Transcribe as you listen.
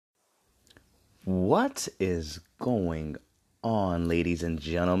What is going on, ladies and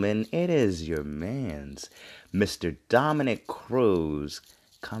gentlemen? It is your man's Mr. Dominic Cruz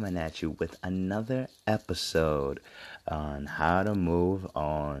coming at you with another episode on how to move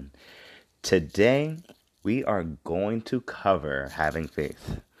on. Today, we are going to cover having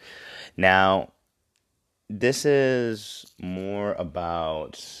faith. Now, this is more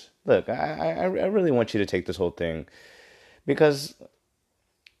about. Look, I really want you to take this whole thing because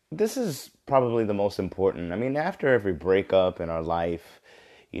this is probably the most important. I mean, after every breakup in our life,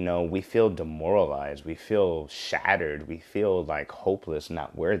 we feel demoralized. We feel shattered. We feel like hopeless,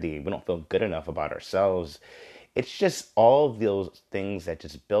 not worthy. We don't feel good enough about ourselves. It's just all of those things that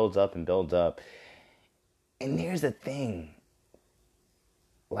just builds up and builds up. And here's the thing,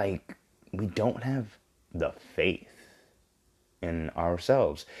 like, we don't have the faith in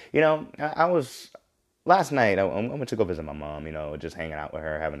ourselves. I was last night. I went to go visit my mom. Just hanging out with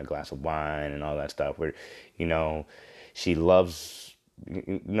her, having a glass of wine and all that stuff. Where, you know, she loves.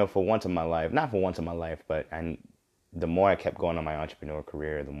 For once in my life, not for once in my life, but the more I kept going on my entrepreneur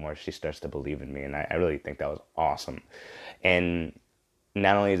career, the more she starts to believe in me, and I really think that was awesome. And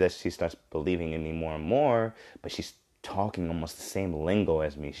not only that she starts believing in me more and more, but she's talking almost the same lingo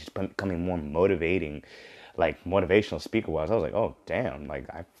as me. She's becoming more motivating, like motivational speaker wise. I was like, oh damn, like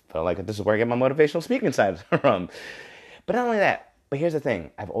I felt like this is where I get my motivational speaking side from. But not only that, but here's the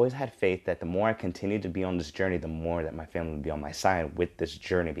thing. I've always had faith that the more I continue to be on this journey, the more that my family will be on my side with this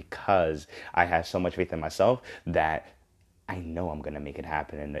journey, because I have so much faith in myself that I know I'm gonna make it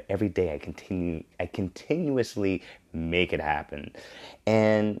happen, and every day I continuously make it happen.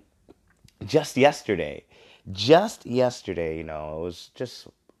 And just yesterday, it was just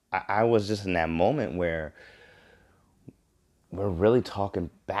I was just in that moment where we're really talking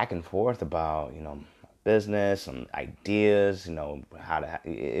back and forth about business and ideas, how to.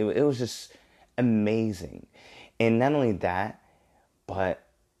 It was just amazing, and not only that, but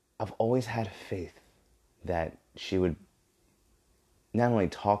I've always had faith that she would not only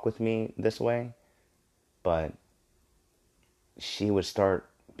talk with me this way, but she would start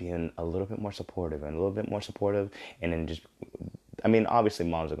being a little bit more supportive and a little bit more supportive. And then just, I mean, obviously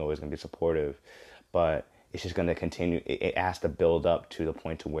moms are always going to be supportive, but it's just going to continue. It has to build up to the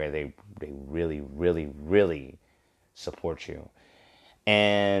point to where they really, really, really support you.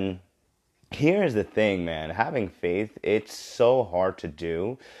 And here's the thing, man. Having faith, it's so hard to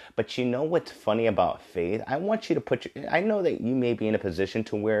do. But you know what's funny about faith? I want you to I know that you may be in a position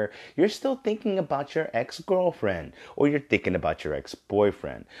to where you're still thinking about your ex-girlfriend, or you're thinking about your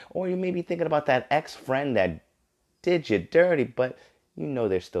ex-boyfriend, or you may be thinking about that ex-friend that did you dirty, but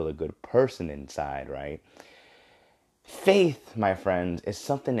they're still a good person inside, right? Faith, my friends, is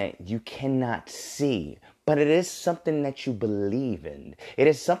something that you cannot see, but it is something that you believe in. It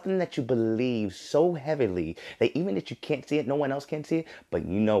is something that you believe so heavily that even if you can't see it, no one else can see it, but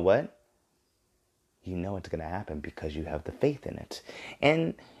you know what? You know it's going to happen because you have the faith in it.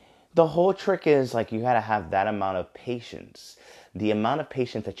 And the whole trick is, like, you got to have that amount of patience. The amount of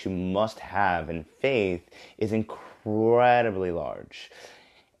patience that you must have in faith is incredibly large.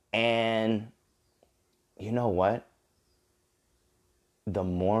 And you know what? The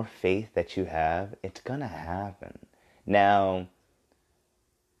more faith that you have, it's gonna happen. Now,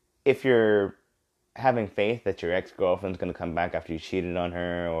 if you're having faith that your ex-girlfriend's gonna come back after you cheated on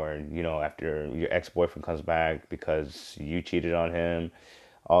her, or after your ex-boyfriend comes back because you cheated on him,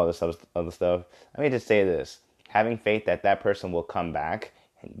 all this other stuff, let me just say this: having faith that that person will come back,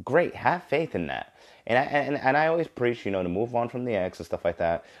 great, have faith in that. And I always preach, to move on from the ex and stuff like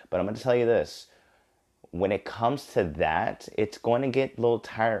that. But I'm gonna tell you this: when it comes to that, it's going to get a little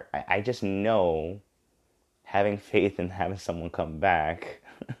tired. I just know, having faith in having someone come back,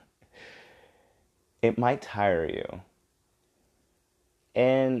 it might tire you.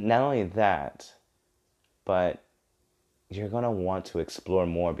 And not only that, but you're going to want to explore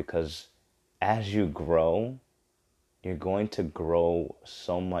more, because as you grow, you're going to grow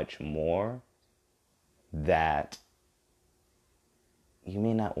so much more that you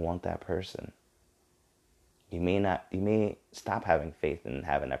may not want that person. You may stop having faith in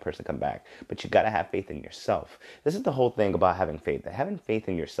having that person come back, but you got to have faith in yourself. This is the whole thing about having faith: that having faith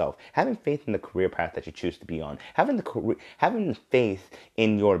in yourself, having faith in the career path that you choose to be on, having faith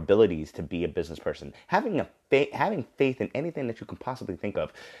in your abilities to be a business person, having faith in anything that you can possibly think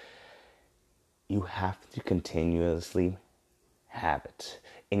of. You have to continuously have it.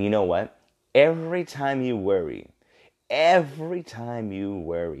 And you know what? Every time you worry,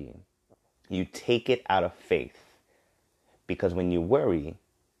 you take it out of faith. Because when you worry,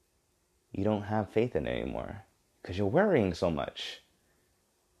 you don't have faith in it anymore, because you're worrying so much.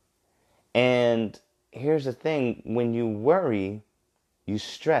 And here's the thing, when you worry, you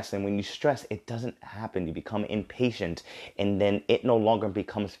stress, and when you stress, it doesn't happen. You become impatient, and then it no longer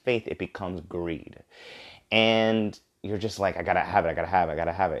becomes faith, it becomes greed. And you're just like, I gotta have it, I gotta have it, I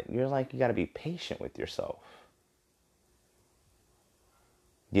gotta have it. You're like, you gotta be patient with yourself.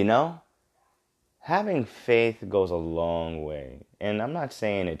 You know? Having faith goes a long way. And I'm not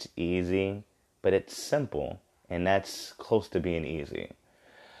saying it's easy, but it's simple. And that's close to being easy.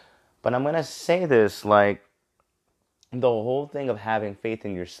 But I'm gonna say this, like, the whole thing of having faith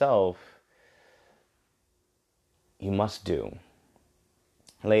in yourself, you must do.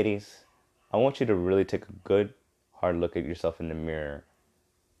 Ladies, I want you to really take a good, hard look at yourself in the mirror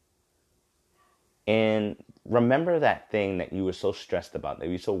and remember that thing that you were so stressed about, that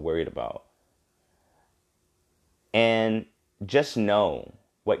you were so worried about. And just know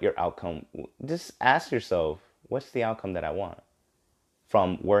what your outcome, just ask yourself, what's the outcome that I want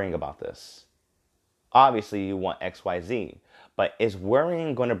from worrying about this? Obviously, you want XYZ, but is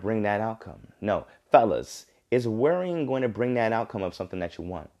worrying going to bring that outcome? No. Fellas, is worrying going to bring that outcome of something that you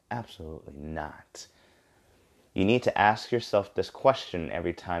want? Absolutely not. You need to ask yourself this question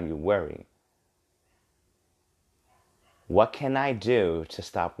every time you worry. What can I do to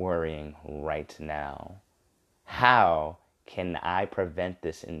stop worrying right now? How can I prevent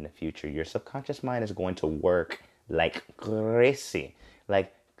this in the future? Your subconscious mind is going to work like crazy.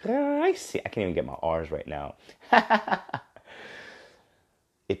 Like crazy. I can't even get my R's right now.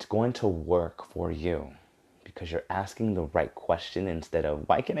 It's going to work for you because you're asking the right question instead of,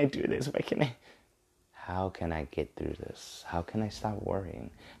 why can I do this? Why can I? How can I get through this? How can I stop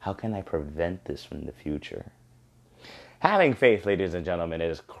worrying? How can I prevent this from the future? Having faith, ladies and gentlemen,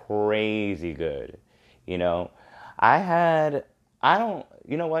 is crazy good. You know, I don't,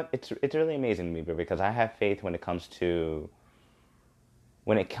 you know what? It's really amazing to me because I have faith when it comes to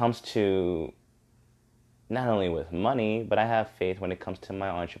not only with money, but I have faith when it comes to my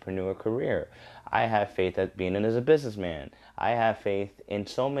entrepreneur career. I have faith at being as a businessman. I have faith in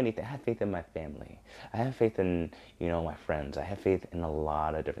so many things. I have faith in my family. I have faith in, my friends. I have faith in a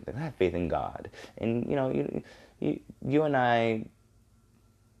lot of different things. I have faith in God. And, you and I,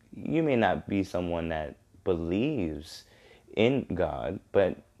 you may not be someone that believes in God,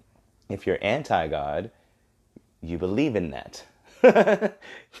 but if you're anti-God, you believe in that.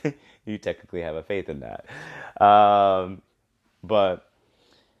 You technically have a faith in that. But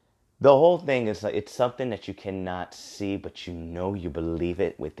the whole thing is like, it's something that you cannot see, but you believe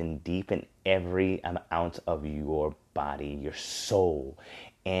it within deep in every ounce of your body, your soul.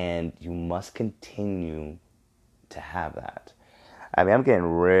 And you must continue to have that. I mean, I'm getting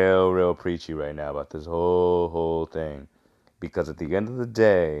real preachy right now about this whole thing. Because at the end of the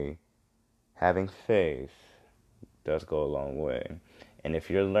day, having faith does go a long way. And if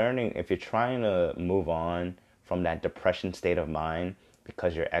you're trying to move on from that depression state of mind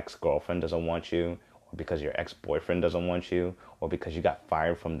because your ex-girlfriend doesn't want you, or because your ex-boyfriend doesn't want you, or because you got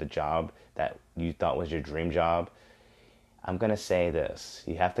fired from the job that you thought was your dream job, I'm going to say this.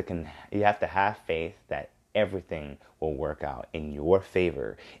 You have to have faith that everything will work out in your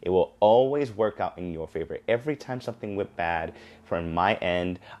favor. It will always work out in your favor. Every time something went bad from my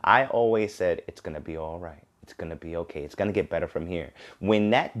end, I always said, it's going to be all right. It's going to be okay. It's going to get better from here. When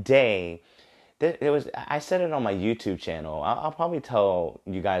that day, I said it on my YouTube channel. I'll probably tell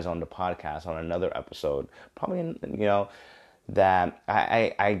you guys on the podcast on another episode. Probably, that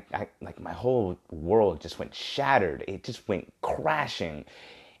I like my whole world just went shattered. It just went crashing.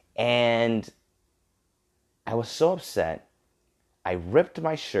 And I was so upset. I ripped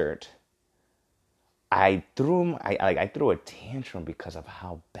my shirt. I threw a tantrum because of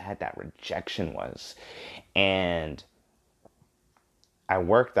how bad that rejection was. And I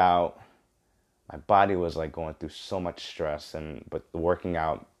worked out. My body was like going through so much stress, but working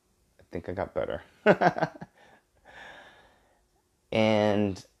out, I think I got better.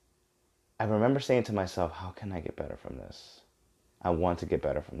 And I remember saying to myself, how can I get better from this? I want to get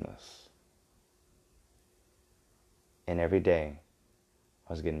better from this. And every day,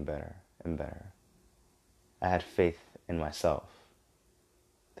 I was getting better and better. I had faith in myself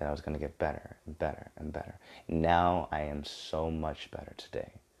that I was going to get better and better and better. Now I am so much better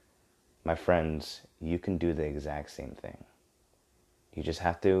today. My friends, you can do the exact same thing. You just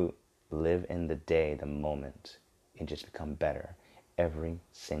have to live in the day, the moment, and just become better every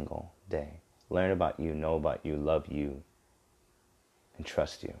single day. Learn about you, know about you, love you, and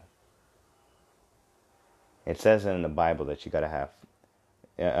trust you. It says in the Bible that you got to have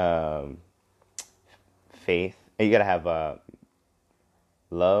faith. You got to have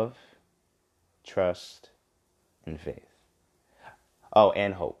love, trust, and faith. Oh,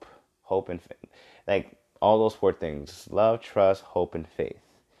 and hope. hope, and faith. Like, all those four things: love, trust, hope, and faith.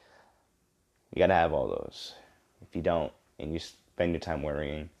 You got to have all those. If you don't, and you spend your time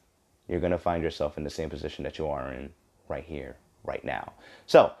worrying, you're going to find yourself in the same position that you are in right here, right now.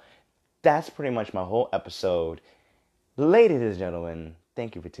 So, that's pretty much my whole episode. Ladies and gentlemen,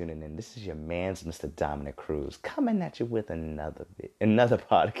 thank you for tuning in. This is your man's Mr. Dominic Cruz coming at you with another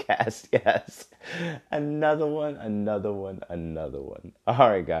podcast. Yes, another one. All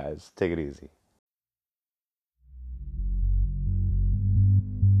right, guys, take it easy.